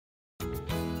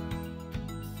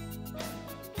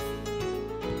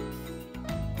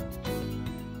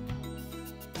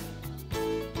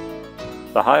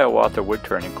The Hiawatha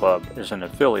Woodturning Club is an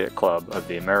affiliate club of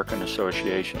the American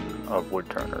Association of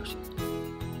Woodturners.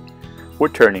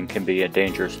 Woodturning can be a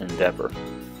dangerous endeavor.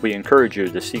 We encourage you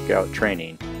to seek out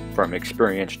training from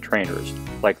experienced trainers,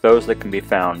 like those that can be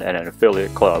found at an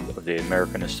affiliate club of the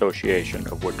American Association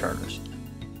of Woodturners.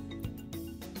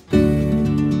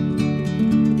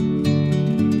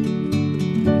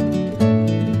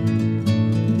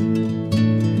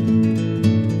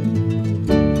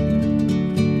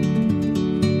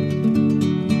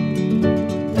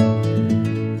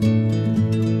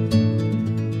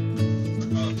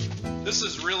 This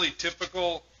is really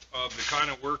typical of the kind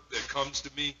of work that comes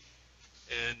to me,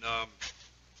 and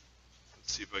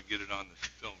let's see if I can get it on the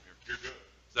film here. You're good.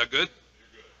 Is that good?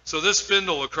 You're good. So this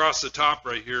spindle across the top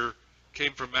right here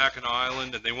came from Mackinac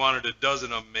Island, and they wanted a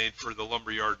dozen of them made for the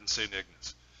lumber yard in St.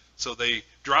 Ignace. So they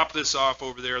dropped this off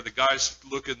over there. The guys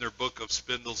look in their book of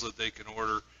spindles that they can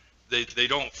order. They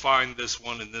don't find this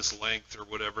one in this length or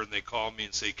whatever, and they call me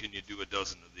and say, can you do a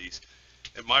dozen of these?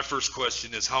 And my first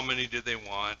question is, how many do they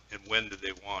want, and when do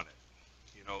they want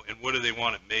it? You know, and what do they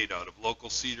want it made out of? Local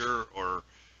cedar or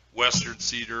western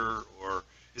cedar, or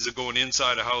is it going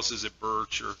inside a house? Is it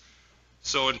birch? Or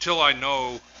so until I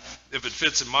know if it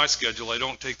fits in my schedule, I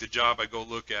don't take the job. I go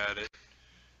look at it,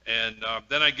 and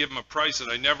then I give them a price, and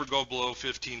I never go below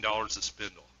 $15 a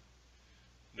spindle.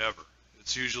 Never.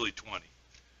 It's usually 20.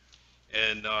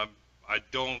 And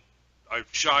I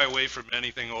shy away from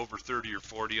anything over 30 or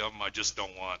 40 of them. I just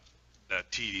don't want that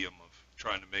tedium of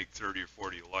trying to make 30 or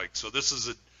 40 alike. So this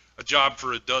is a job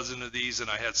for a dozen of these, and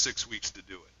I had 6 weeks to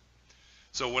do it.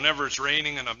 So whenever it's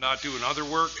raining and I'm not doing other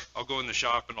work, I'll go in the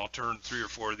shop and I'll turn 3 or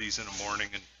 4 of these in the morning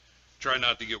and try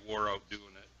not to get wore out doing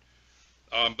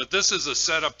it. But this is a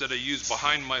setup that I use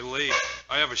behind my lathe.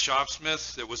 I have a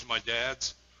shopsmith that was my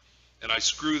dad's, and I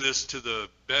screw this to the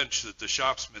bench that the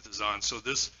shopsmith is on. So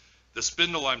the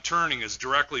spindle I'm turning is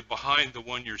directly behind the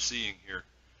one you're seeing here,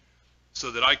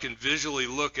 so that I can visually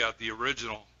look at the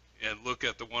original and look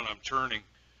at the one I'm turning.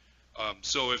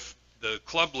 So if the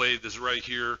club lathe is right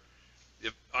here,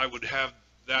 if I would have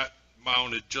that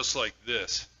mounted just like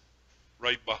this,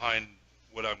 right behind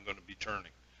what I'm going to be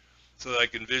turning, so that I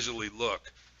can visually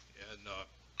look. And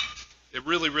it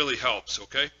really, really helps,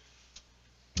 okay?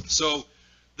 So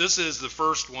this is the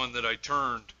first one that I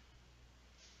turned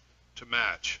to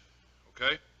match.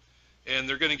 Okay, and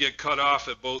they're going to get cut off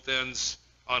at both ends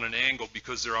on an angle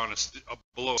because they're on a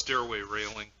below stairway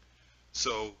railing.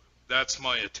 So that's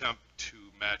my attempt to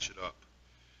match it up.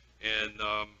 And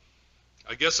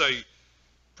I guess I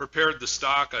prepared the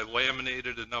stock. I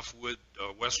laminated enough wood,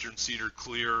 western cedar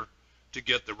clear, to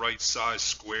get the right size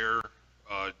square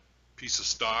piece of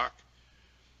stock.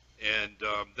 And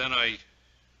then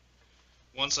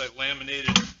once I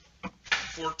laminated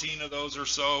 14 of those or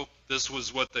so, this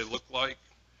was what they look like.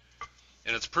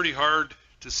 And it's pretty hard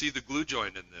to see the glue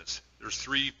joint in this. There's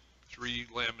three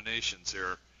laminations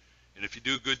there, and if you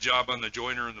do a good job on the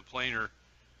joiner and the planer,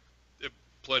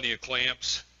 plenty of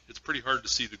clamps, it's pretty hard to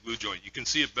see the glue joint. You can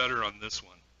see it better on this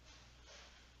one,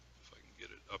 if I can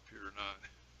get it up here or not.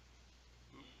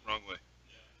 Ooh, wrong way.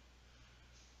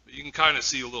 But you can kind of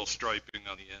see a little striping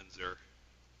on the ends there,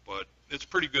 but it's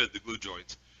pretty good, the glue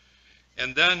joints.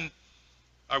 And then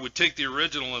I would take the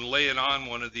original and lay it on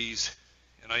one of these,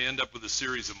 and I end up with a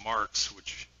series of marks,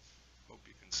 which I hope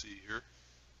you can see here.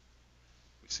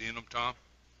 We seeing them, Tom?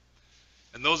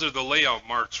 And those are the layout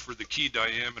marks for the key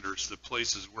diameters, the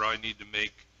places where I need to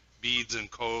make beads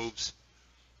and coves.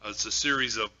 It's a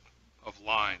series of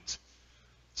lines.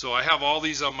 So I have all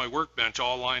these on my workbench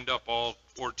all lined up, all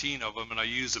 14 of them, and I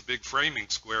use a big framing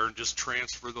square and just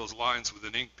transfer those lines with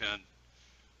an ink pen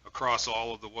across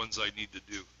all of the ones I need to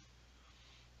do.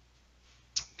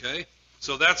 Okay,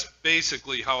 so that's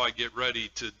basically how I get ready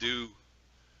to do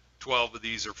 12 of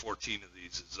these or 14 of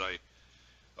these, as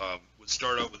I would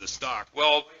start out with a stock.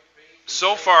 Well,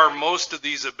 so far most of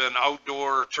these have been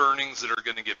outdoor turnings that are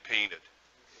going to get painted.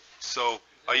 So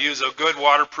I use a good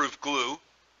waterproof glue,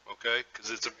 okay, because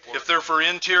it's important. If they're for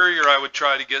interior, I would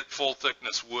try to get full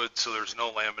thickness wood so there's no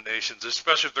laminations,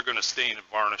 especially if they're going to stain and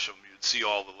varnish them. You'd see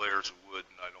all the layers of wood,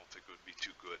 and I don't think it would be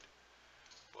too good.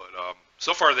 But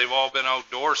so far they've all been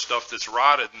outdoor stuff that's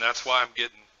rotted, and that's why I'm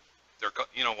getting,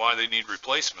 why they need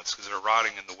replacements, because they're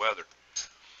rotting in the weather.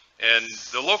 And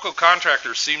the local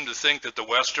contractors seem to think that the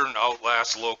western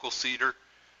outlasts local cedar.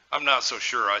 I'm not so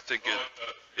sure. I think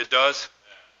it does.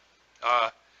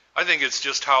 I think it's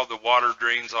just how the water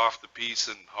drains off the piece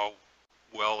and how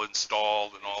well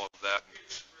installed and all of that.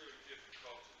 It's really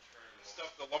difficult to turn. The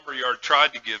stuff the lumberyard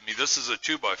tried to give me, this is a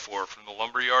 2x4 from the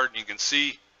lumberyard, and you can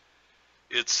see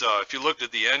it's, if you looked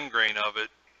at the end grain of it,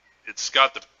 it's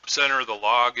got the center of the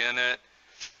log in it,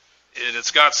 and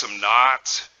it's got some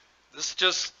knots.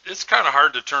 It's kind of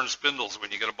hard to turn spindles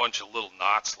when you get a bunch of little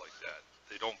knots like that.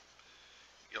 They don't,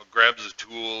 grabs a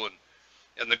tool,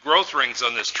 and the growth rings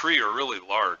on this tree are really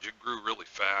large. It grew really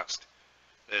fast,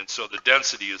 and so the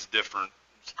density is different,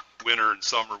 winter and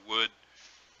summer wood.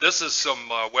 This is some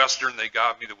Western they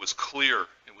got me that was clear.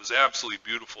 It was absolutely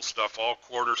beautiful stuff, all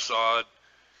quarter sawed,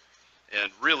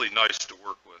 and really nice to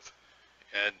work with.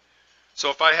 And so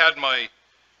if I had my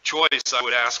choice, I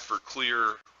would ask for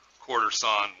clear quarter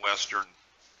sawn Western,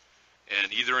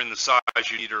 and either in the size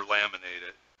you need or laminate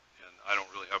it. And I don't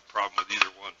really have a problem with either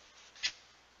one.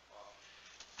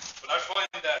 But I find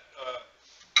that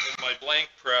in my blank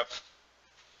prep,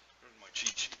 here's my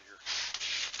cheat sheet here.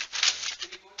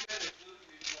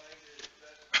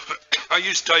 I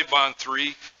use Type Bond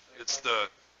 3. It's the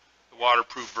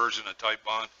waterproof version of Type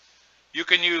Bond. You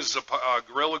can use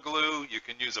Gorilla Glue. You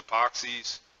can use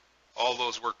epoxies. All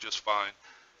those work just fine.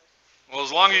 Well,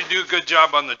 as long as you do a good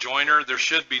job on the joiner, there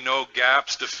should be no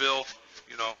gaps to fill,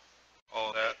 all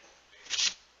of that.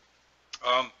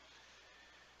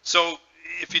 So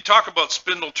if you talk about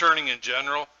spindle turning in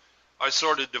general, I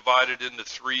sort of divide it into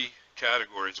three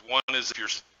categories. One is if you're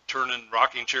turning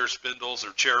rocking chair spindles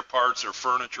or chair parts or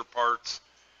furniture parts.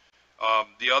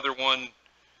 The other one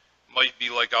might be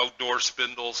like outdoor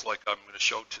spindles like I'm going to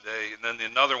show today. And then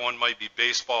another one might be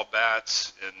baseball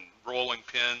bats and rolling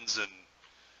pins and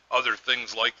other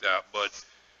things like that. But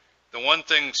the one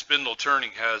thing spindle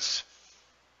turning has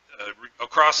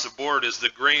across the board is the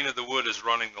grain of the wood is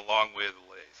running the long way of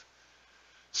the lathe.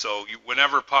 So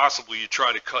whenever possible, you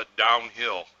try to cut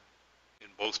downhill in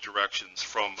both directions.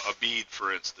 From a bead,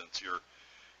 for instance, you're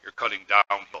cutting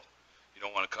downhill. You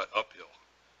don't want to cut uphill.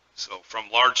 So from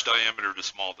large diameter to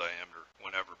small diameter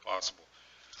whenever possible.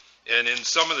 And in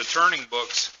some of the turning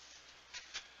books,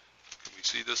 can we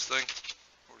see this thing?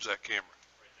 Where's that camera?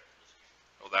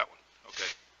 Oh, that one. Okay.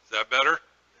 Is that better?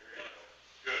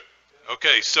 Good.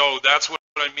 Okay, so that's what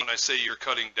I mean when I say you're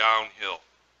cutting downhill.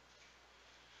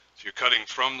 So you're cutting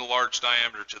from the large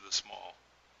diameter to the small.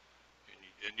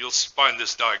 And you'll find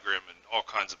this diagram in all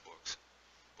kinds of books.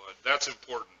 But that's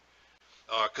important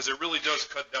because it really does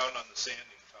cut down on the sanding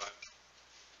time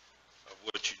of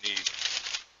what you need.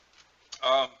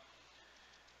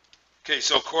 Okay,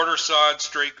 so quarter sawed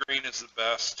straight grain is the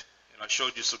best. And I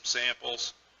showed you some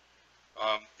samples.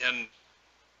 And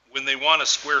when they want a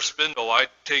square spindle, I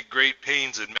take great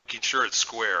pains in making sure it's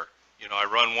square. I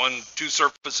run two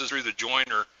surfaces through the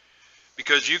joiner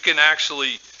because you can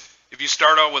actually, if you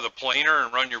start out with a planer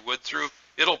and run your wood through,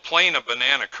 it'll plane a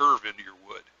banana curve into your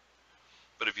wood.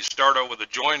 But if you start out with a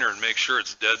joiner and make sure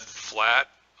it's dead flat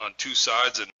on two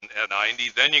sides and at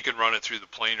 90, then you can run it through the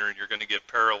planer and you're going to get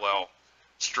parallel,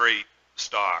 straight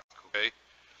stock, okay?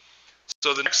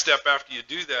 So the next step after you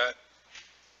do that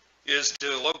is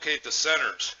to locate the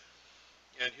centers.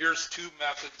 And here's two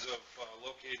methods of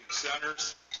locating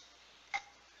centers. Can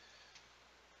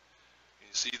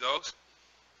you see those?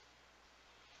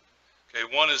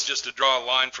 Okay, one is just to draw a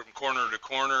line from corner to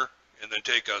corner and then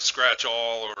take a scratch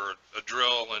awl or a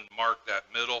drill and mark that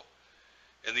middle.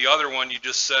 And the other one, you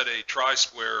just set a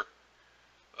tri-square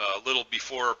a little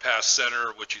before or past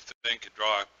center, what you think, and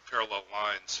draw parallel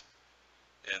lines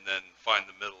and then find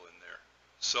the middle in there.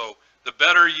 So the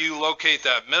better you locate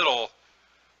that middle,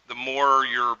 the more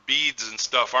your beads and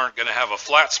stuff aren't going to have a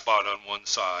flat spot on one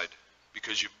side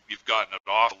because you've gotten it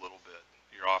off a little bit.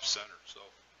 You're off center. So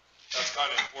that's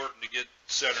kind of important to get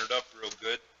centered up real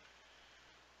good.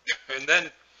 And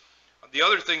then the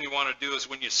other thing you want to do is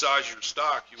when you size your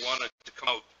stock, you want it to come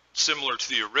out similar to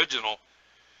the original,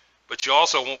 but you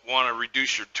also want to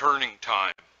reduce your turning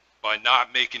time by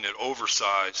not making it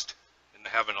oversized and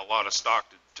having a lot of stock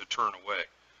to turn away.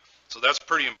 So that's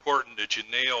pretty important that you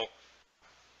nail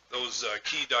those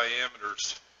key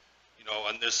diameters,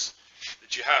 on this,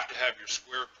 that you have to have your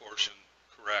square portion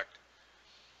correct.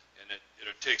 And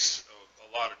it takes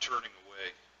a lot of turning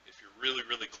away if you're really,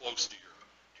 really close to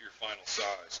your final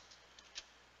size.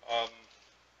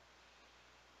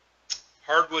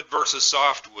 Hardwood versus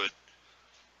softwood.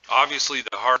 Obviously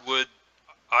the hardwood,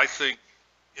 I think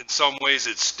in some ways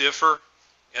it's stiffer.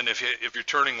 And if you're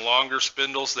turning longer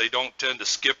spindles, they don't tend to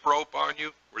skip rope on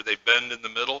you, where they bend in the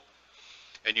middle.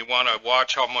 And you want to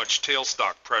watch how much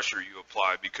tailstock pressure you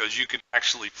apply, because you can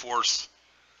actually force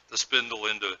the spindle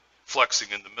into flexing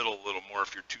in the middle a little more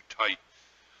if you're too tight.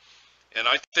 And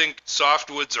I think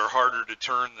softwoods are harder to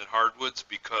turn than hardwoods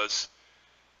because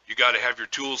you got to have your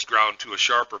tools ground to a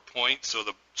sharper point, so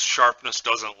the sharpness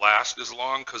doesn't last as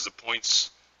long because the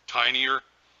point's tinier.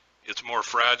 It's more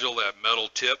fragile, that metal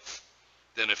tip.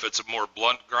 than if it's a more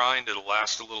blunt grind. It'll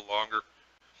last a little longer.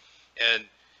 And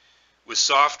with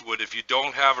softwood, if you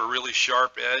don't have a really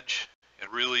sharp edge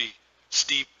and really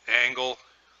steep angle,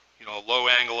 you know, low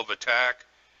angle of attack,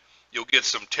 you'll get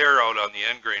some tear out on the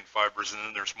end grain fibers, and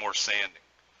then there's more sanding.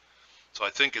 So I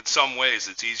think in some ways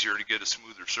it's easier to get a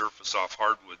smoother surface off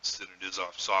hardwoods than it is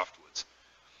off softwoods.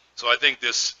 So I think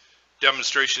this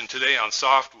demonstration today on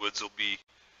softwoods will be,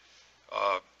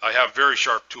 I have very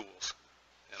sharp tools,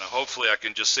 and hopefully I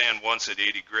can just sand once at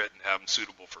 80 grit and have them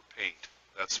suitable for paint.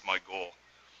 That's my goal,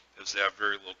 is to have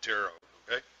very little tear out,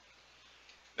 okay?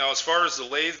 Now as far as the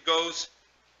lathe goes,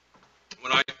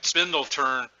 when I spindle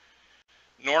turn,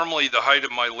 normally the height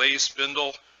of my lathe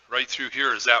spindle right through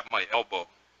here is at my elbow.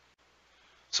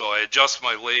 So I adjust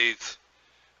my lathe.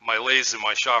 My lathes in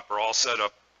my shop are all set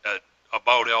up at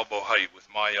about elbow height with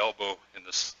my elbow in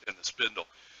the spindle.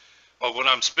 But when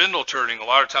I'm spindle turning, a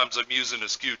lot of times I'm using a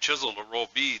skew chisel to roll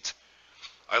beads.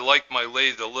 I like my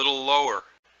lathe a little lower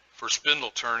for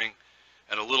spindle turning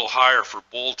and a little higher for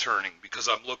bowl turning, because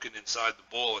I'm looking inside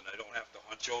the bowl and I don't have to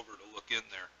hunch over to look in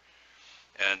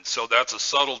there. And so that's a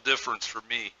subtle difference for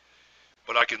me.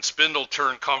 But I can spindle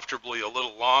turn comfortably a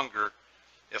little longer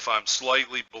if I'm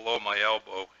slightly below my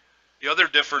elbow. The other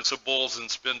difference of bowls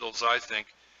and spindles, I think,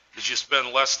 is you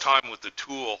spend less time with the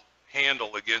tool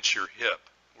handle against your hip,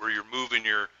 where you're moving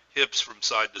your hips from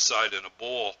side to side in a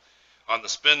bowl. On the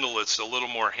spindle, it's a little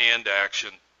more hand action,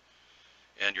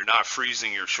 and you're not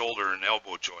freezing your shoulder and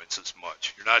elbow joints as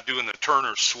much. You're not doing the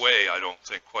turner sway, I don't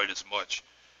think, quite as much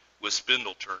with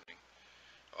spindle turning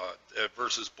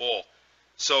versus bowl.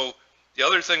 So the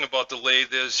other thing about the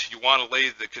lathe is you want a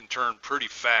lathe that can turn pretty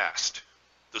fast.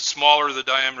 The smaller the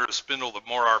diameter of the spindle, the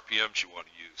more RPMs you want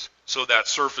to use, so that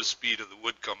surface speed of the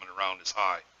wood coming around is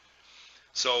high.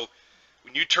 So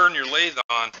when you turn your lathe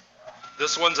on,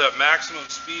 this one's at maximum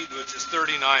speed, which is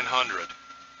 3,900.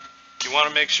 You want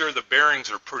to make sure the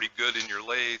bearings are pretty good in your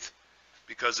lathe,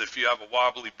 because if you have a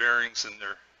wobbly bearings and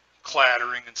they're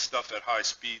clattering and stuff at high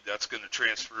speed, that's going to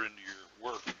transfer into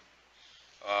your work.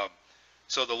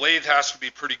 So the lathe has to be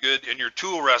pretty good, and your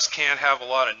tool rest can't have a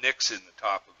lot of nicks in the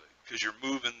top of it, because you're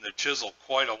moving the chisel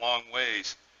quite a long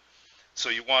ways. So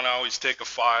you want to always take a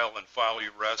file and file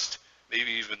your rest,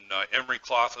 maybe even emery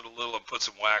cloth it a little and put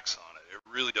some wax on it.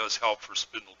 It really does help for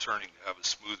spindle turning to have a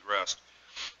smooth rest.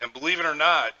 And believe it or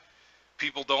not,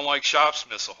 people don't like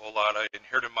shopsmiths a whole lot. I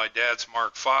inherited my dad's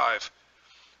Mark V,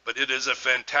 but it is a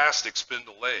fantastic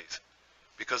spindle lathe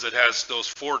because it has those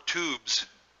 4 tubes,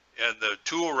 and the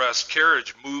tool rest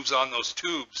carriage moves on those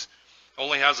tubes.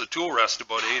 Only has a tool rest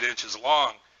about 8 inches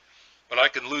long, but I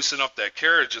can loosen up that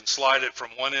carriage and slide it from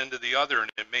one end to the other,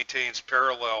 and it maintains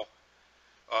parallel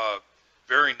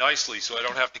very nicely, so I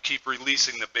don't have to keep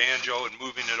releasing the banjo and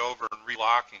moving it over and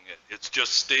relocking it. It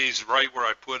just stays right where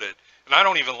I put it. And I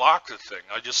don't even lock the thing.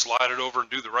 I just slide it over and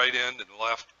do the right end and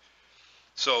left.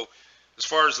 So as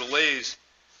far as the lathes,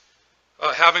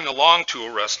 having a long tool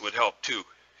rest would help too,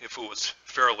 if it was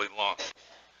fairly long.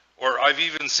 Or I've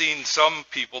even seen some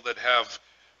people that have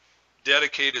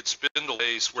dedicated spindle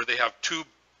lathes where they have 2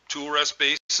 tool rest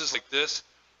bases like this,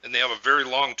 and they have a very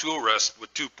long tool rest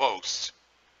with 2 posts.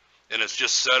 And it's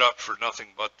just set up for nothing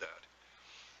but that.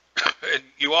 And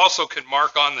you also can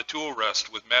mark on the tool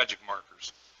rest with magic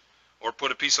markers, or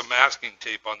put a piece of masking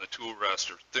tape on the tool rest,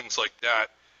 or things like that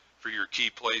for your key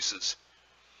places.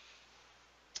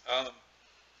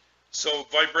 So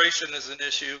vibration is an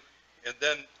issue, and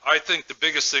then I think the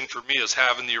biggest thing for me is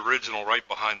having the original right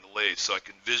behind the lathe so I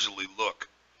can visually look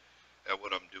at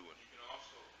what I'm doing. You can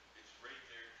also, it's right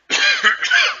there. You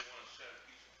want to set a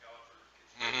piece of caliper.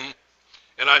 Mm-hmm.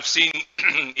 And I've seen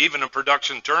even a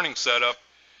production turning setup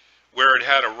where it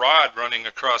had a rod running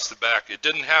across the back. It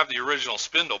didn't have the original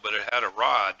spindle, but it had a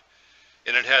rod,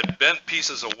 and it had bent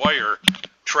pieces of wire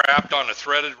trapped on a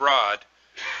threaded rod,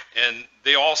 and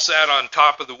they all sat on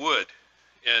top of the wood.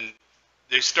 And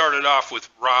they started off with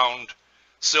round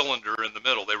cylinder in the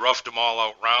middle. They roughed them all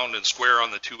out round and square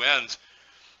on the 2 ends,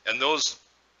 and those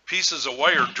pieces of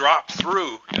wire dropped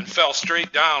through and fell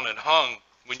straight down and hung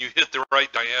when you hit the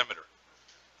right diameter.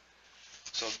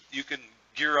 So you can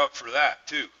gear up for that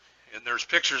too. And there's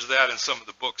pictures of that in some of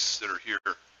the books that are here,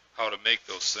 how to make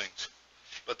those things.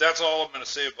 But that's all I'm going to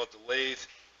say about the lathe.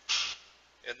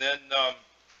 And then,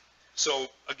 so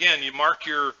again, you want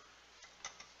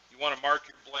to mark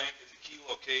your blank at the key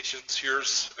locations.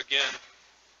 Here's, again,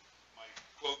 my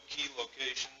quote key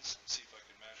locations. Let's see if I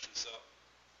can match this up.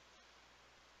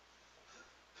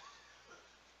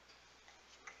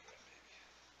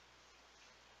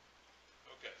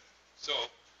 Okay, so,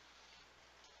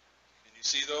 can you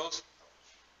see those?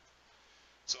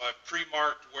 So I've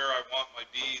pre-marked where I want my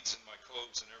beads and my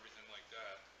coves and everything like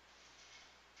that.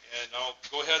 And I'll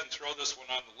go ahead and throw this one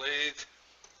on the lathe.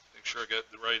 Make sure I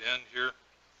get the right end here.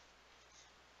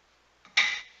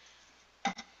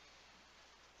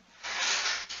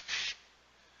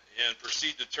 And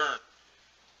proceed to turn.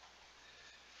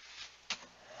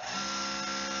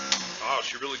 Oh,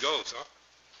 she really goes, huh?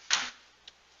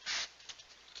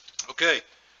 Okay,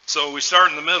 so we start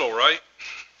in the middle, right?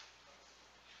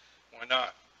 Why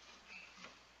not?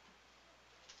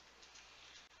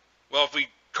 Well, if we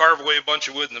carve away a bunch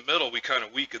of wood in the middle, we kind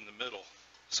of weaken the middle.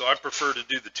 So I prefer to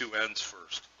do the two ends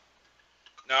first.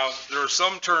 Now, there are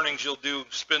some turnings you'll do,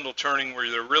 spindle turning, where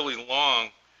they're really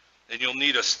long, and you'll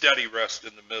need a steady rest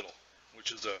in the middle,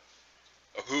 which is a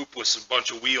hoop with a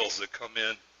bunch of wheels that come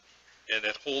in, and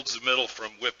it holds the middle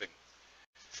from whipping.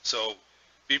 So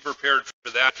be prepared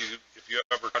for that if you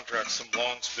ever contract some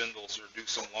long spindles or do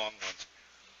some long ones.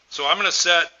 So I'm going to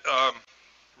set,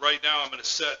 right now I'm going to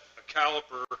set a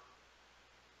caliper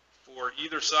for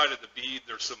either side of the bead.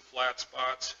 There's some flat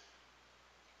spots.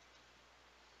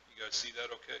 You guys see that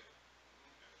okay?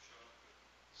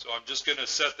 So I'm just going to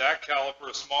set that caliper,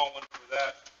 a small one for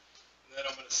that, and then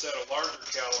I'm going to set a larger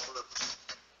caliper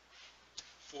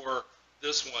for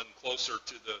this one closer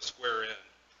to the square end.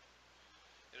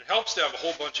 And it helps to have a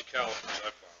whole bunch of calipers,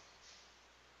 I found.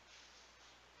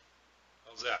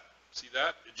 How's that? See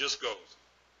that? It just goes.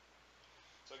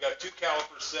 So I got two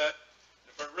calipers set.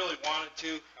 If I really wanted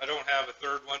to, I don't have a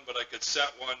third one, but I could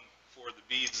set one for the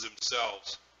beads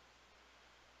themselves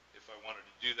if I wanted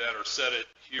to do that, or set it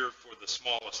here for the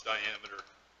smallest diameter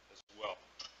as well.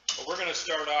 But we're going to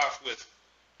start off with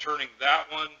turning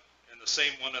that one and the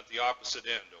same one at the opposite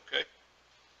end, okay?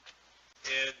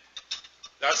 And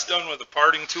that's done with a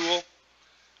parting tool.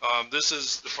 This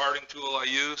is the parting tool I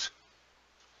use.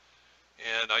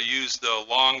 And I use the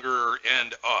longer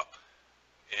end up.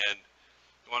 And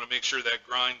you want to make sure that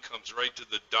grind comes right to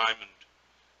the diamond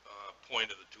point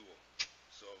of the tool.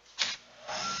 So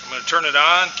I'm going to turn it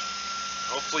on.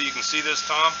 Hopefully you can see this,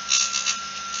 Tom.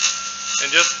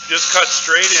 And just cut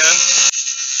straight in.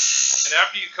 And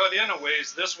after you cut in a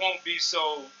ways, this won't be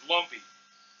so lumpy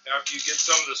after you get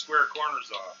some of the square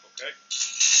corners off, okay?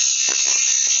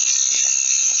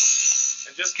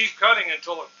 And just keep cutting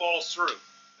until it falls through,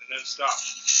 and then stop.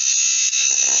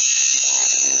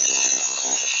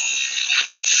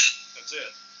 That's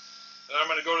it. Then I'm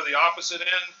going to go to the opposite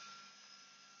end.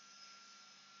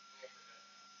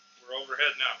 We're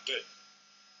overhead now, good.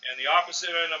 And the opposite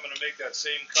end, I'm going to make that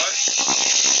same cut.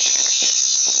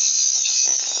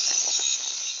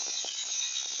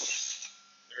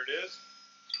 There it is.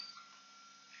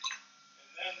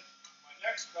 And then my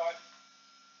next cut,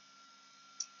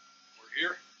 we're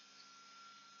here.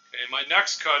 Okay, my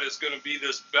next cut is going to be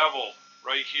this bevel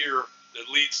right here that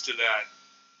leads to that.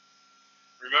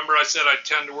 Remember I said I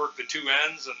tend to work the two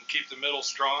ends and keep the middle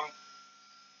strong?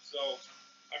 So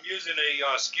I'm using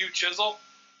a skew chisel.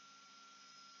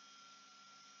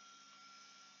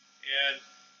 And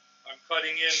I'm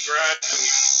cutting in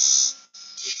gradually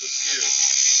with the skew.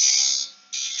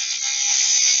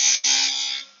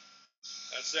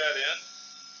 That's that end.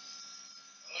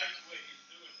 I like the way he's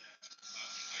doing that.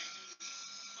 I do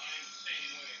mine the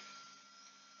same way.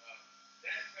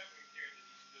 That cutting here that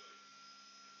he's doing, it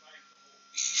finds the hole.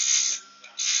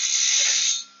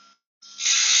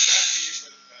 That'd be a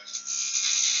good cut.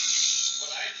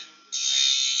 What I do is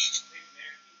I take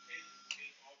masking tape and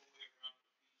tape all the way around the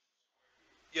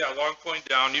piece. Yeah, long point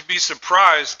down. You'd be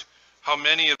surprised how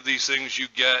many of these things you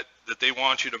get that they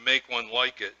want you to make one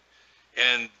like it.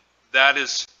 And that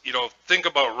is, you know, think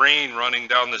about rain running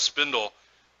down the spindle.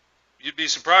 You'd be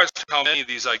surprised how many of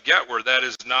these I get where that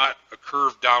is not a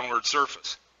curved downward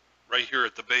surface right here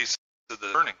at the base of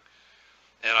the turning.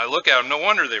 And I look at them, no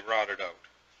wonder they rotted out.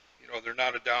 You know, they're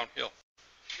not a downhill.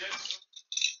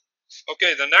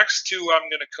 Okay, the next two I'm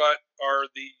going to cut are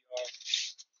the,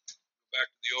 back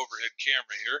to the overhead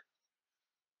camera here.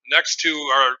 Next two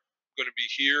are going to be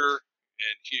here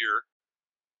and here.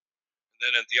 And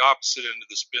then at the opposite end of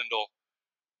the spindle,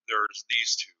 there's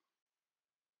these two.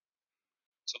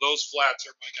 So those flats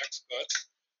are my next cut.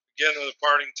 Again with a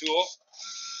parting tool.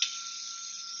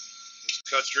 Just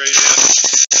cut straight in.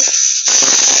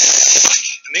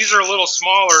 And these are a little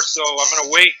smaller, so I'm going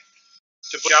to wait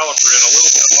to put the caliper in a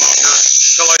little bit longer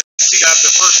until I see at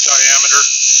the first diameter.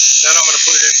 Then I'm going to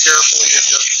put it in carefully and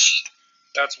just,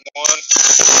 that's one.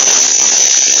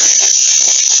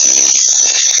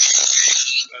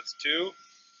 That's two.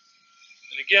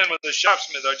 And again, with the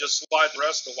shopsmith, I just slide the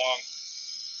rest along.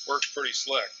 Works pretty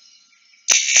slick.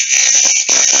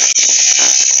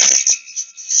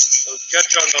 Those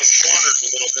catch on those corners a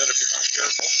little bit if you're not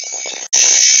careful.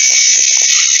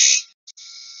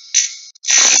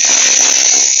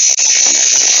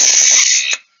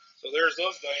 So there's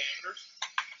those diameters.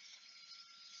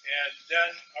 And then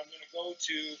I'm going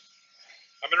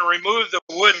to remove the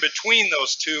wood in between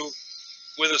those two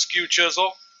with a skew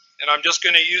chisel, and I'm just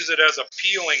going to use it as a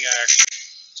peeling action.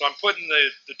 So I'm putting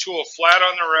the tool flat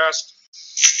on the rest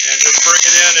and just bring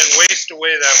it in and waste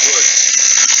away that wood.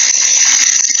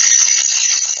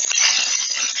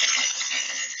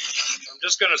 I'm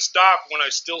just going to stop when I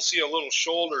still see a little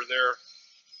shoulder there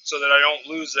so that I don't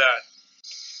lose that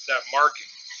marking.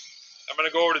 I'm going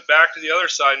to go back to the other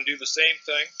side and do the same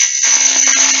thing.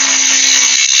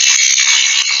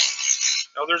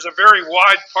 Now there's a very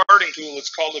wide parting tool, it's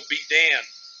called a bedan,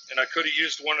 and I could have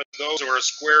used one of those or a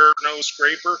square nose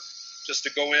scraper just to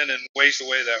go in and waste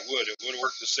away that wood. It would have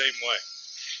worked the same way.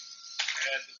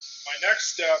 And my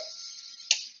next step,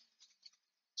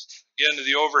 again to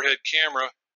the overhead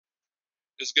camera,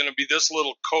 is going to be this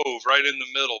little cove right in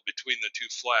the middle between the two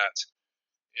flats.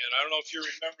 And I don't know if you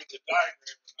remember the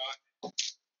diagram or not.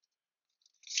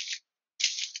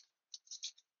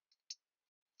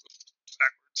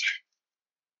 Backwards.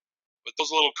 But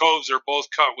those little coves are both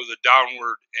cut with a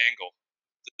downward angle.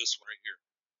 This one right here.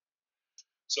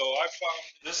 So I found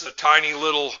this is a tiny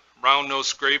little round nose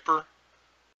scraper.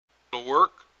 It'll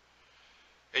work.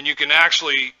 And you can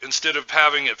actually, instead of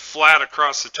having it flat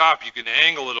across the top, you can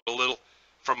angle it a little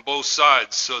from both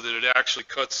sides so that it actually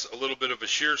cuts a little bit of a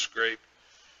shear scrape.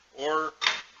 Or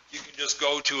you can just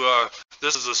go to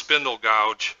this is a spindle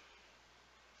gouge.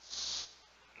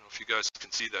 I don't know if you guys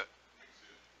can see that.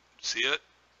 See it?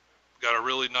 Got a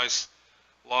really nice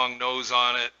long nose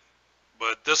on it.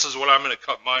 But this is what I'm going to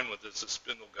cut mine with. It's a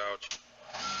spindle gouge.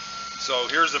 So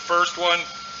here's the first one.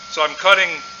 So I'm cutting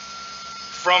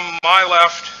from my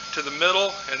left to the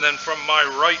middle and then from my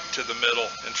right to the middle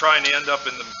and trying to end up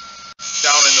down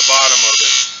in the bottom of it.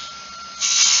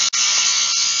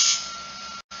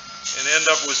 And end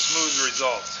up with smooth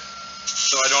results.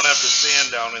 So I don't have to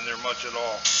sand down in there much at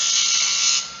all.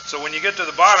 So when you get to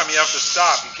the bottom, you have to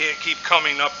stop. You can't keep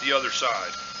coming up the other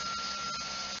side.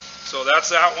 So that's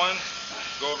that one.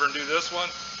 Go over and do this one.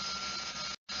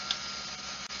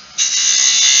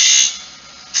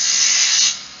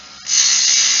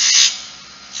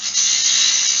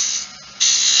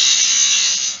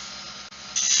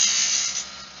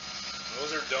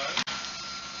 Those are done.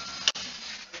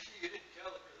 You didn't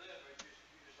tell it for them, right?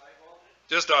 You just eyeballed it?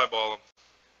 Just eyeball them.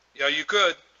 Yeah, you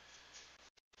could.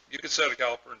 You could set a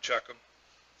caliper and check them.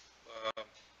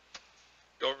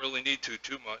 Don't really need to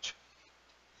too much.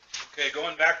 Okay,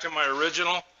 going back to my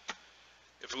original,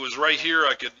 if it was right here,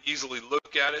 I could easily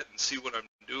look at it and see what I'm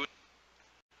doing.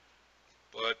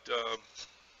 But,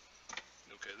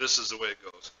 okay, this is the way it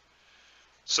goes.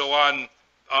 So on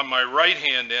my right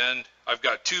hand end, I've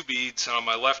got 2 beads, and on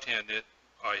my left hand end,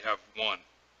 I have 1.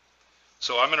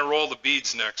 So I'm going to roll the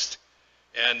beads next.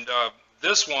 And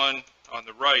this one on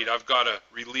the right, I've got to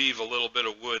relieve a little bit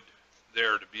of wood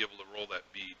there to be able to roll that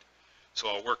bead. So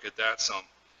I'll work at that some.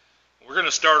 We're going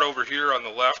to start over here on the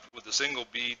left with a single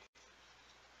bead.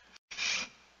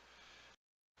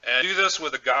 And do this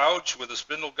with a gouge, with a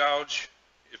spindle gouge,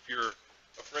 if you're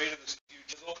afraid of the skew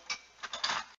chisel.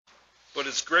 But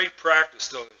it's great practice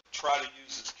to try to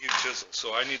use the skew chisel,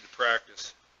 so I need to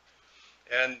practice.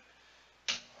 And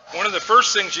one of the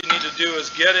first things you need to do is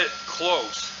get it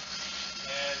close.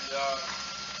 And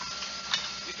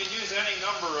you can use any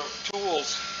number of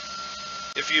tools.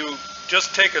 If you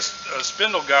just take a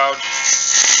spindle gouge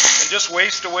and just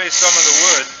waste away some of the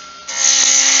wood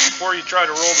before you try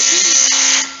to roll the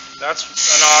bead, that's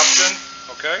an option,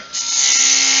 okay?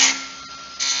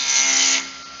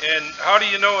 And how do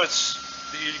you know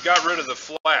you got rid of the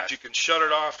flash? You can shut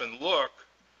it off and look,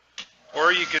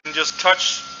 or you can just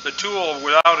touch the tool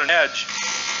without an edge,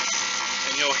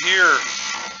 and you'll hear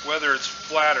whether it's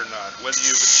flat or not, whether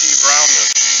you've achieved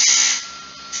roundness.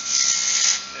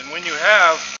 And when you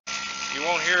have, you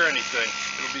won't hear anything.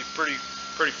 It'll be pretty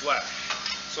flat.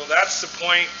 So that's the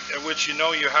point at which you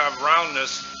know you have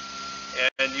roundness,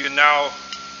 and you can now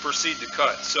proceed to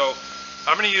cut. So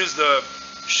I'm going to use the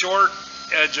short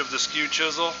edge of the skew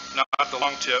chisel, not the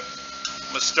long tip. I'm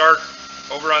going to start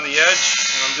over on the edge,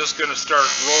 and I'm just going to start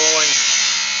rolling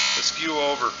the skew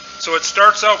over. So it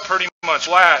starts out pretty much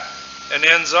flat and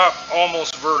ends up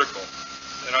almost vertical.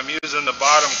 And I'm using the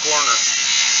bottom corner,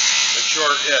 the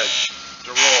short edge,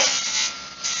 to roll.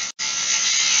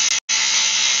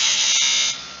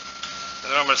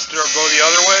 And then I'm going to go the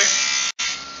other way.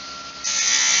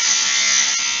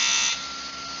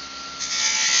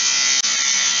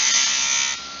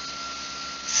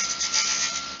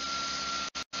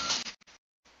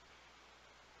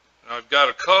 Now I've got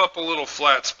a couple little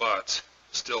flat spots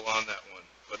still on that one,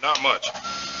 but not much.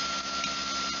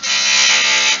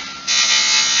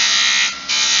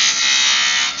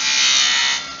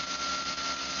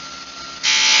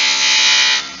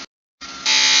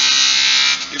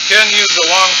 You can use the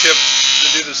long tip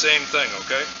to do the same thing,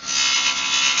 okay?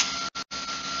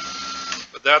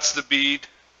 But that's the bead.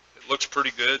 It looks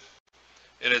pretty good,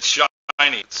 and it's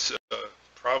shiny. It's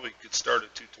probably could start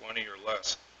at 220 or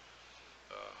less.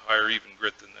 Higher even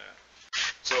grit than that.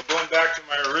 So going back to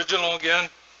my original again,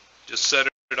 just set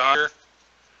it on here.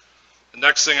 The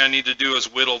next thing I need to do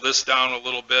is whittle this down a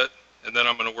little bit, and then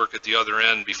I'm going to work at the other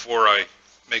end before I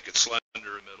make it slender in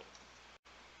the middle.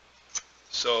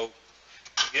 So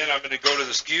again, I'm going to go to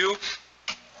the skew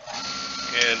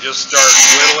and just start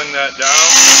whittling that down.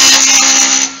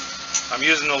 I'm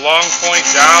using the long point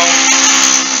down.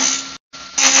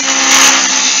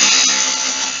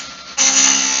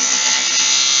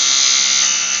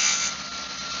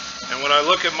 And when I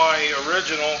look at my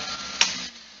original,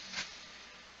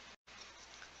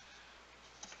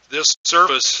 this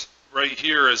surface right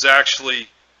here is actually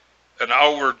an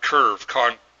outward curve,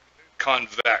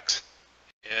 convex.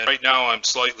 And right now I'm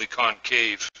slightly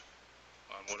concave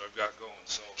on what I've got going,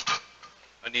 so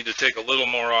I need to take a little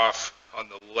more off on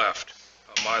the left,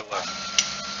 on my left.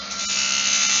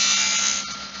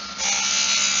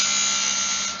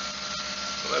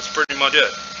 So that's pretty much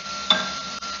it.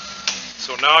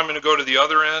 So now I'm going to go to the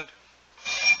other end,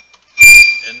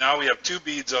 and now we have two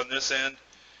beads on this end,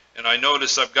 and I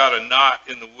notice I've got a knot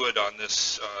in the wood on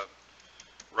this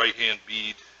right hand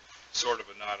bead, sort of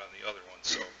a knot on the other one,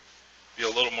 so be a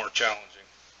little more challenging.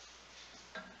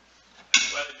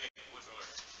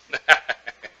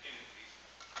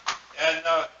 And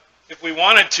if we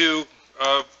wanted to,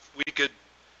 we could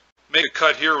make a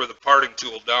cut here with a parting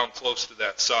tool down close to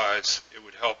that size. It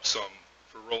would help some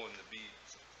for rolling the bead.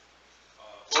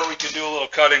 Or we could do a little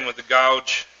cutting with the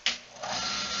gouge.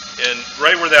 And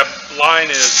right where that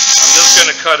line is, I'm just going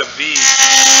to cut a V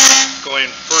going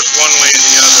first one way and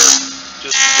the other,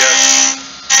 just to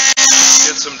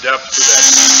get some depth to that.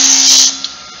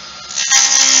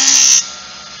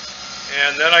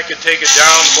 And then I can take it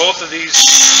down, both of these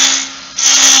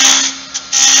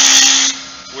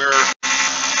where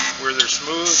they're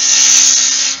smooth.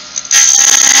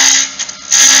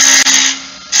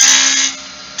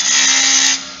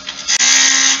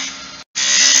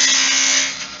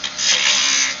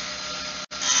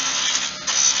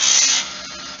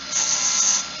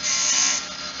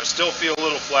 I still feel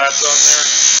little flats on there.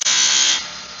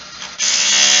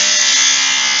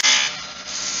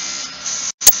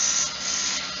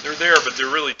 They're there, but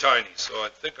they're really tiny, so I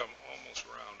think I'm almost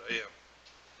round. I am.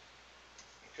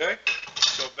 Okay,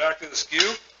 so back to the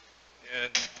skew,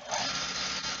 and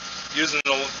using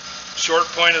the short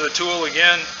point of the tool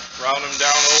again, round them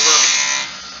down over.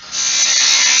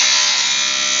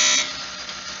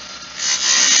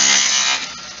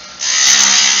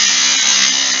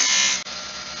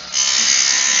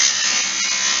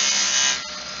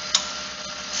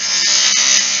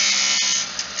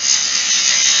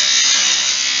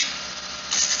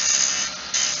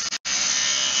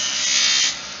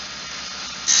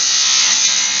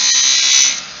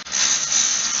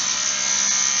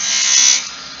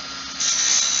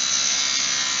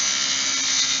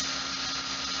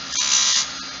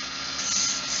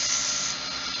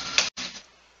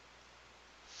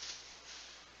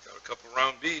 Couple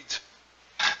round beads.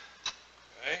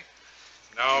 Okay,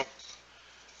 now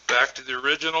back to the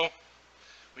original.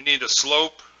 We need a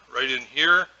slope right in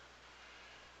here,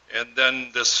 and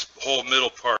then this whole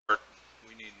middle part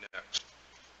we need next.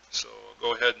 So I'll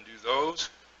go ahead and do those,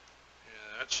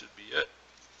 and that should be it.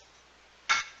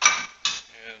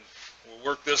 And we'll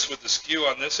work this with the skew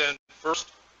on this end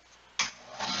first.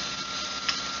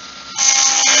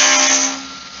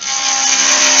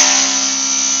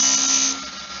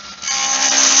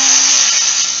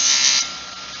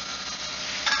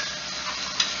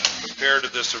 Compare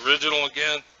to this original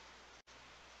again.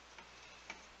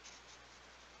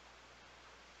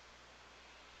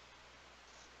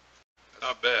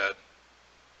 Not bad,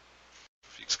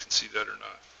 if you can see that or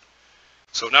not.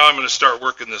 So now I'm going to start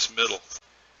working this middle.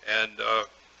 And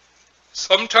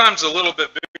sometimes a little bit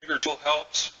bigger tool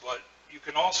helps, but you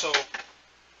can also,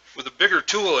 with a bigger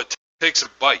tool, it takes a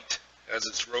bite as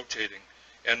it's rotating.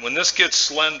 And when this gets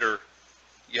slender,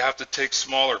 you have to take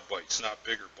smaller bites, not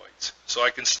bigger bites. So I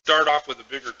can start off with a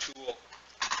bigger tool,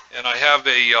 and I have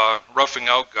a roughing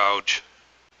out gouge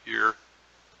here.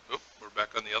 Oh, we're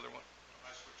back on the other one.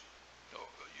 Oh,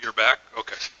 you're back?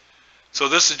 Okay. So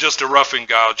this is just a roughing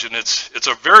gouge, and it's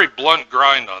a very blunt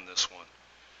grind on this one.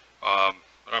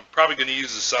 I But I'm probably going to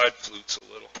use the side flutes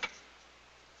a little.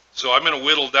 So I'm going to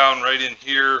whittle down right in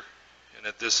here and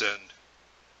at this end,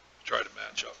 try to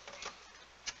match up.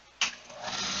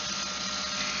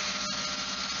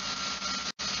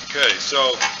 Okay,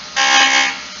 so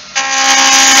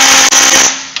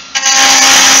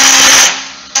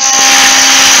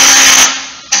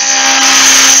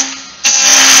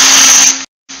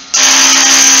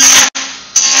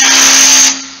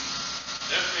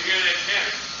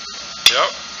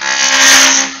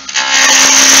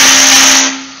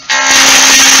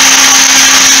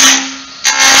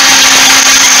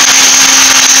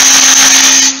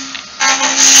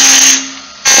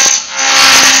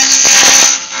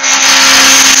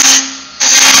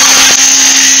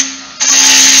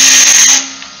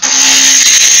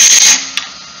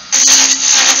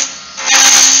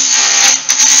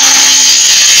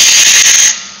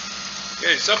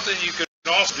something you can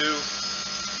also do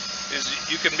is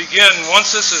you can begin,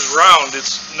 once this is round,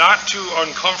 it's not too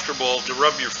uncomfortable to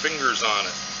rub your fingers on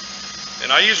it.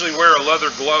 And I usually wear a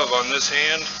leather glove on this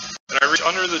hand, and I reach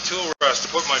under the tool rest to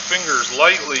put my fingers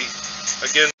lightly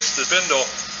against the spindle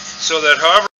so that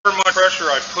however much pressure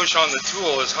I push on the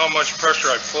tool is how much pressure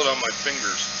I put on my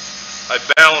fingers. I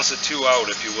balance the two out,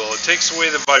 if you will. It takes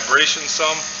away the vibration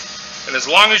some. And as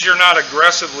long as you're not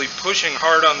aggressively pushing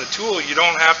hard on the tool, you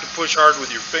don't have to push hard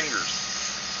with your fingers.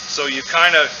 So you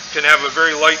kind of can have a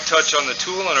very light touch on the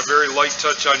tool and a very light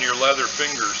touch on your leather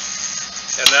fingers.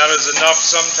 And that is enough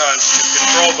sometimes to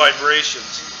control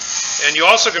vibrations. And you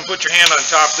also can put your hand on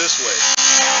top this way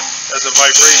as a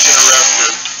vibration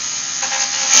arrestor.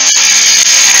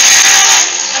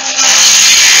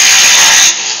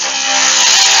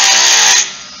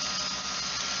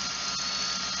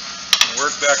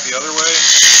 Work back the other way.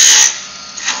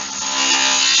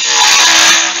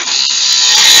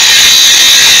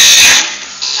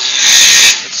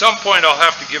 At some point I'll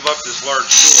have to give up this large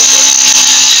tool, but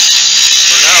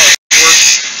for now it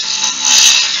works.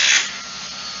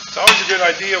 It's always a good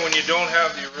idea when you don't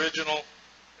have the original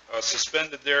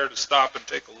suspended there to stop and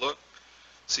take a look,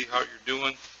 see how you're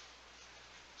doing.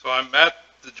 So I'm at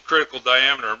the critical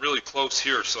diameter. I'm really close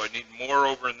here, so I need more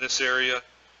over in this area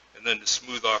and then to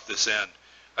smooth off this end.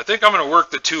 I think I'm going to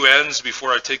work the two ends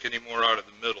before I take any more out of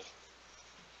the middle.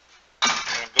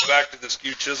 And go back to the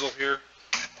skew chisel here.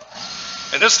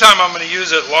 And this time I'm going to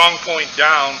use it long point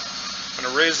down. I'm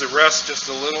going to raise the rest just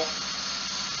a little.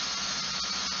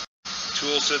 The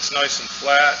tool sits nice and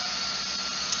flat.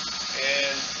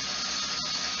 And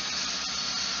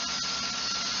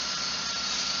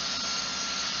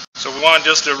so we want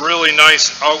just a really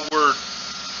nice outward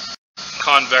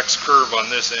convex curve on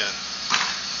this end.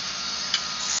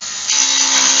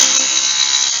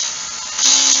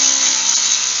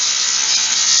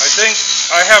 I think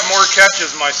I have more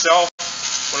catches myself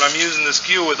when I'm using the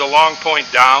skew with the long point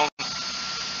down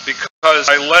because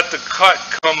I let the cut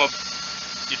come up.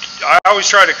 I always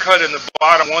try to cut in the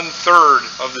bottom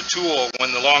 1/3 of the tool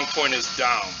when the long point is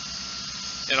down.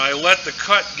 And I let the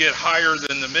cut get higher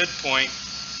than the midpoint,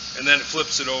 and then it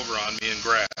flips it over on me and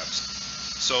grabs.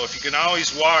 So if you can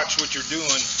always watch what you're doing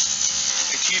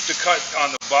and keep the cut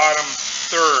on the bottom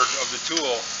 1/3 of the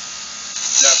tool,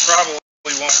 that probably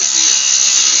won't be it.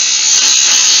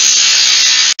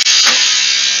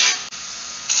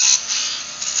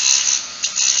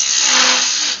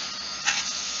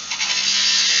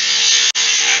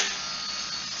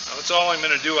 Now that's all I'm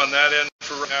going to do on that end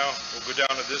for right now. We'll go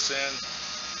down to this end.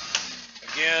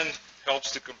 Again,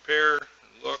 helps to compare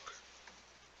and look.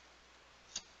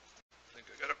 I think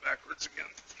I got it backwards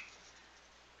again.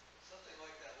 Something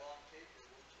like that long taper,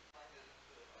 would you find it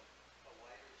a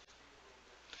wider skew a little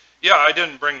bit? Yeah, I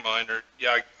didn't bring mine. Or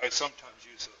yeah, I sometimes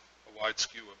use a wide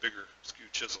skew, a bigger skew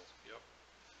chisel. Yep.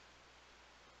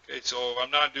 Okay, so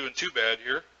I'm not doing too bad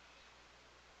here.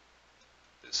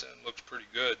 This end looks pretty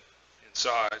good in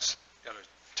size. Got to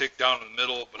tick down in the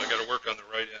middle, but I got to work on the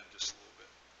right end just a little bit.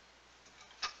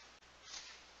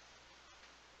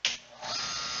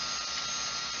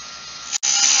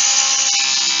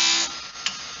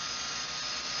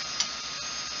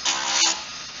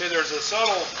 Okay, there's a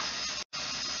subtle,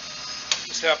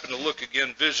 just happen to look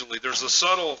again visually, there's a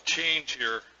subtle change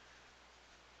here.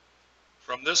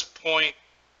 From this point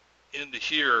into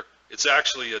here, it's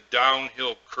actually a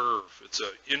downhill curve. It's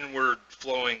an inward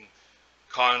flowing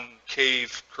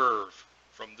concave curve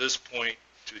from this point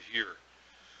to here.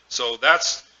 So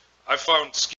that's, I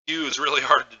found skew is really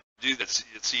hard to do that.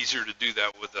 It's easier to do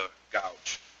that with a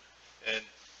gouge. And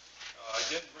I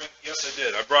didn't bring, yes I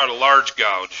did, I brought a large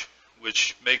gouge,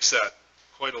 which makes that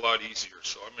quite a lot easier.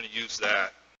 So I'm going to use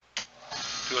that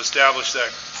to establish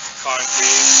that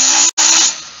concave.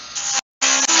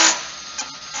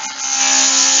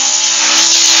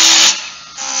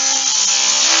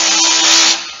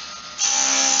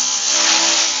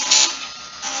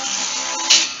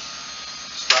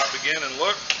 again and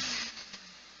look.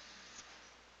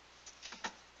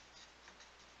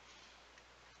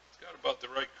 Got about the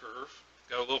right curve.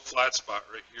 Got a little flat spot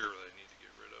right here that I need to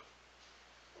get rid of.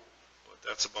 But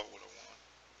that's about what I want.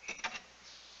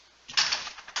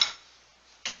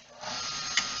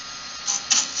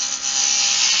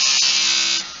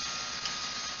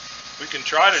 We can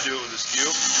try to do it with a skew.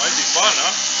 Might be fun,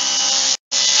 huh?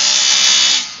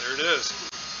 There it is.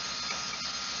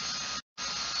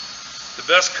 The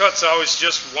best cut's always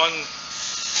just one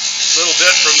little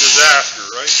bit from disaster,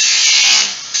 right?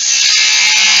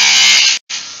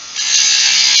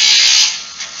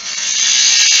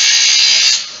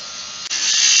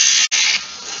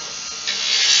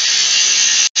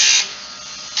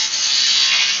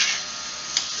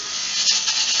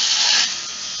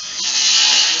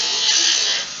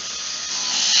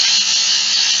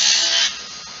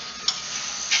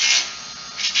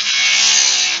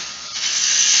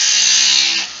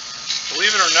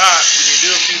 Believe it or not, when you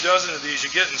do a few dozen of these, you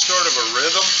get in sort of a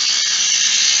rhythm.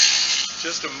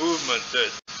 Just a movement that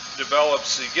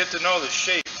develops. You get to know the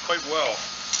shape quite well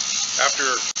after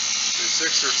the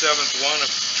 6th or 7th one of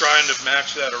trying to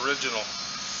match that original.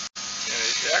 And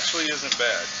it actually isn't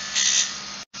bad.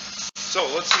 So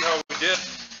let's see how we did.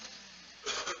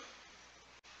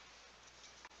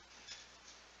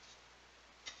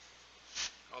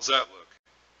 How's that look?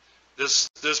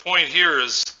 This point here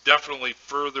is definitely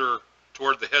further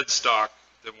toward the headstock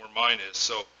than where mine is,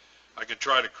 so I could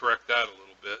try to correct that a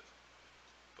little bit.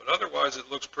 But otherwise, it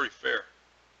looks pretty fair.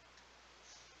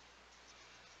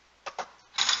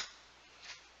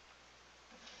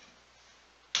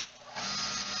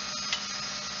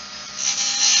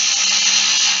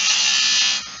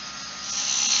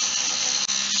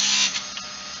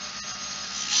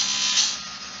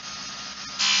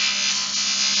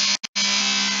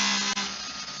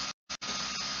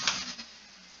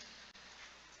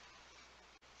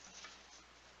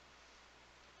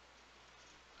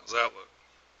 How's that look?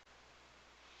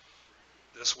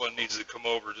 This one needs to come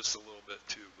over just a little bit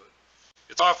too, but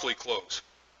it's awfully close.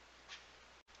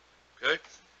 Okay?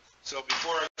 So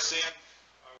before I sand,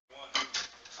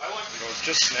 I like to go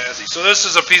just snazzy. So this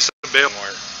is a piece of baling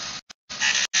wire.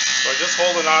 So I just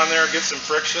hold it on there, get some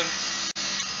friction.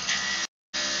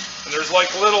 And there's like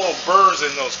little burrs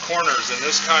in those corners, and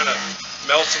this kind of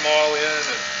melts them all in,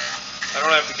 and I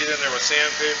don't have to get in there with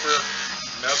sandpaper,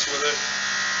 mess with it.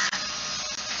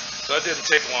 So that didn't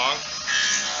take long.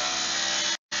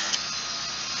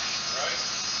 Right.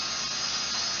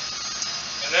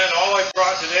 And then all I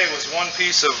brought today was one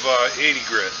piece of 80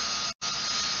 grit.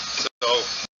 So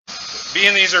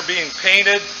being these are being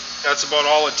painted, that's about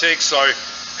all it takes. So I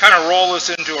kind of roll this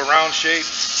into a round shape.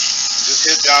 Just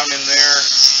hit down in there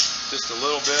just a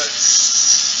little bit.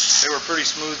 They were pretty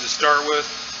smooth to start with.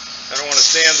 I don't want to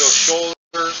sand those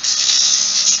shoulders.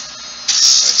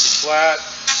 Nice and flat.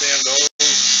 Sand those.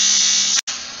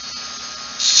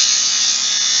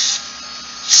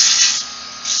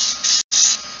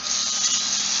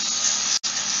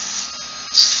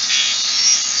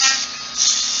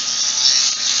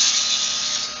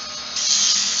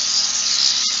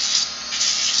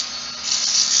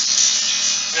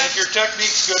 And if your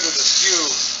technique's good with a skew,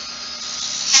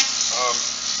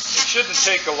 it shouldn't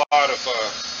take a lot of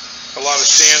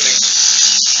sanding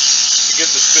to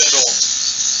get the spindle,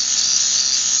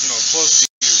 close to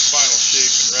your final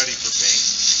shape and ready for paint.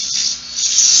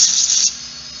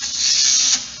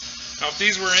 Now, if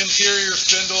these were interior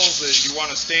spindles that you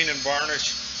want to stain and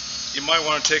varnish, you might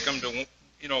want to take them to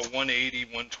 180,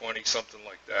 120, something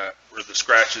like that, where the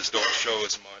scratches don't show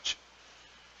as much.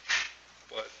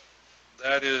 But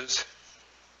that is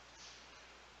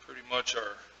pretty much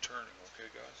our turning, okay,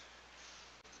 guys?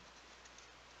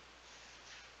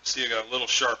 See, I got a little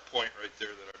sharp point right there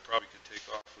that I probably could take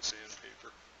off with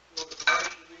sandpaper.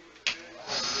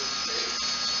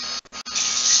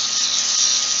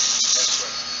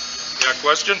 Yeah,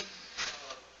 question?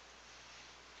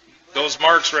 Those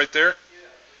marks right there?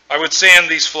 I would sand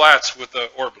these flats with the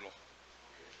orbital,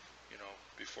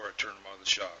 before I turn them out of the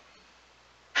shop.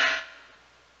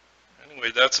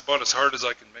 Anyway, that's about as hard as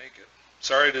I can make it.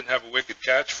 Sorry I didn't have a wicked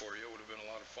catch for you. It would have been a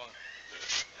lot of fun.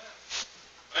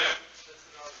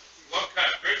 What kind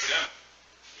of break down?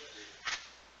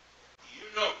 You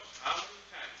know how many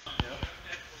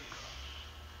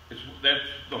times? That's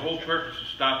the whole purpose of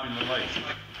stopping the lathe.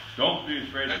 Don't be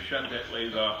afraid to shut that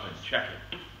lathe off and check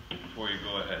it before you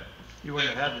go ahead. You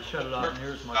wouldn't have had to shut it off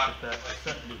near as much if that was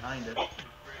sitting behind it.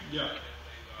 Yeah,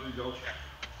 there you go.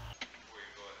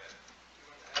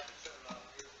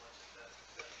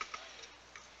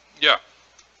 Yeah,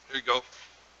 there you go.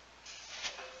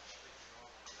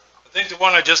 I think the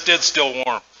one I just did still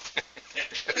warm.